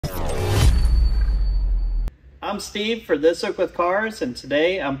I'm Steve for This Week with Cars, and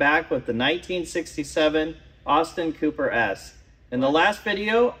today I'm back with the 1967 Austin Cooper S. In the last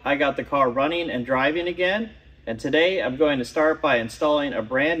video, I got the car running and driving again, and today I'm going to start by installing a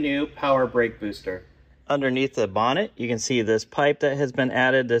brand new power brake booster. Underneath the bonnet, you can see this pipe that has been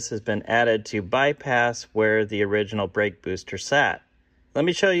added. This has been added to bypass where the original brake booster sat. Let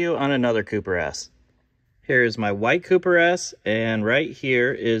me show you on another Cooper S. Here's my white Cooper S, and right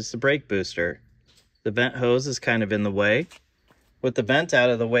here is the brake booster. The vent hose is kind of in the way. With the vent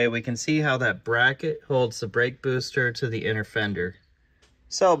out of the way, we can see how that bracket holds the brake booster to the inner fender.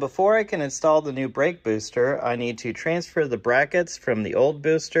 So before I can install the new brake booster, I need to transfer the brackets from the old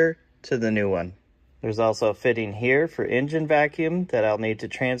booster to the new one. There's also a fitting here for engine vacuum that I'll need to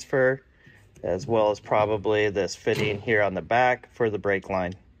transfer, as well as probably this fitting here on the back for the brake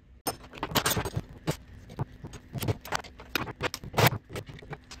line.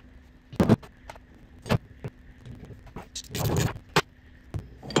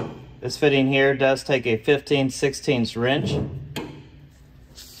 This fitting here does take a 15/16 wrench. And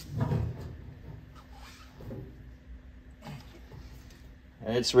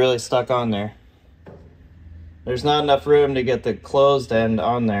it's really stuck on there. There's not enough room to get the closed end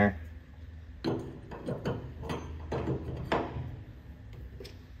on there.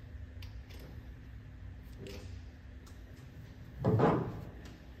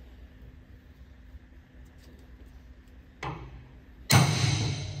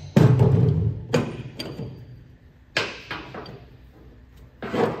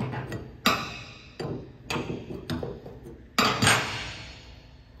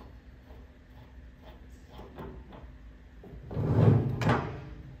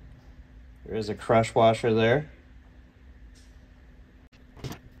 There is a crush washer there.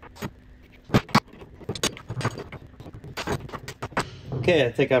 Okay,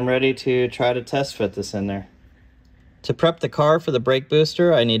 I think I'm ready to try to test fit this in there. To prep the car for the brake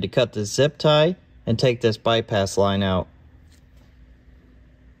booster, I need to cut the zip tie and take this bypass line out.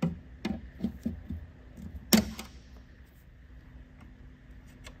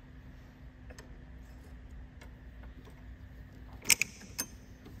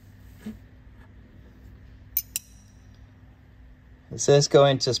 This is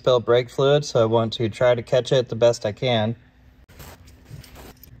going to spill brake fluid, so I want to try to catch it the best I can.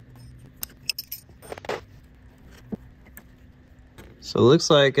 So it looks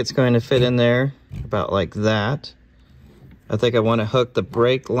like it's going to fit in there about like that. I think I want to hook the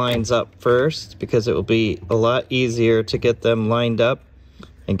brake lines up first because it will be a lot easier to get them lined up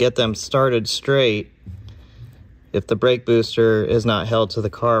and get them started straight if the brake booster is not held to the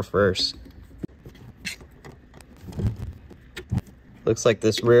car first. Looks like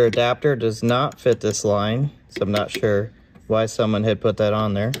this rear adapter does not fit this line, so I'm not sure why someone had put that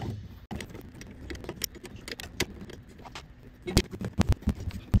on there.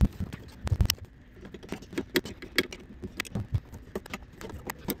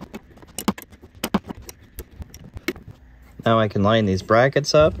 Now I can line these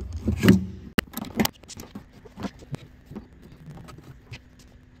brackets up.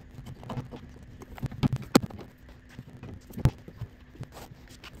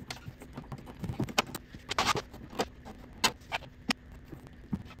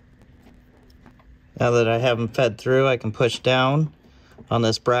 Now that I have them fed through, I can push down on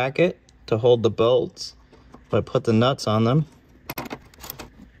this bracket to hold the bolts, but put the nuts on them.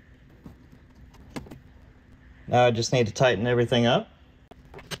 Now I just need to tighten everything up.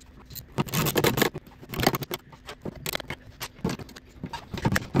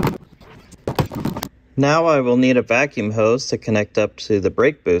 Now I will need a vacuum hose to connect up to the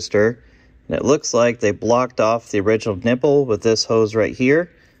brake booster, and it looks like they blocked off the original nipple with this hose right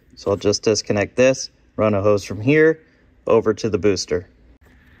here. So I'll just disconnect this, run a hose from here over to the booster.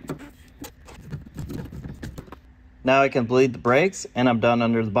 Now I can bleed the brakes and I'm done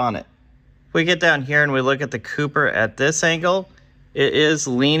under the bonnet. If we get down here and we look at the Cooper at this angle, it is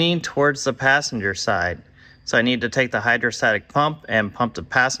leaning towards the passenger side. So I need to take the hydrostatic pump and pump the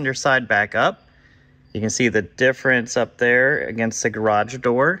passenger side back up. You can see the difference up there against the garage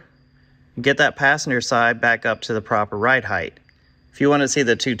door. Get that passenger side back up to the proper ride height. If you want to see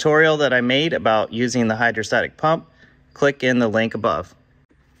the tutorial that I made about using the hydrostatic pump, click in the link above.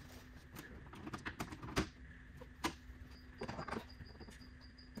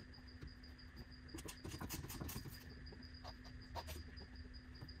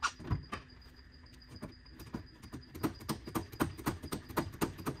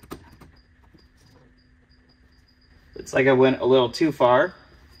 It's like I went a little too far.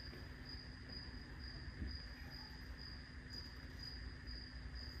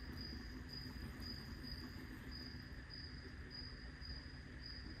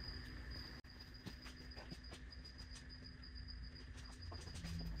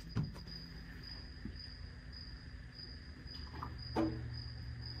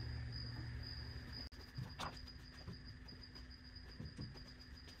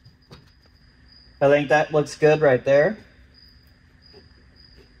 I think that looks good right there.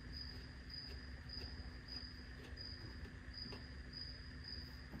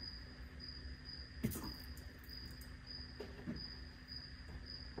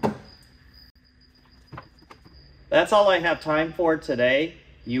 That's all I have time for today.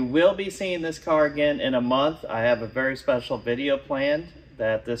 You will be seeing this car again in a month. I have a very special video planned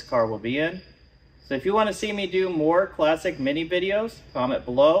that this car will be in. So if you want to see me do more classic mini videos, comment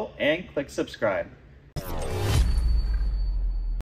below and click subscribe.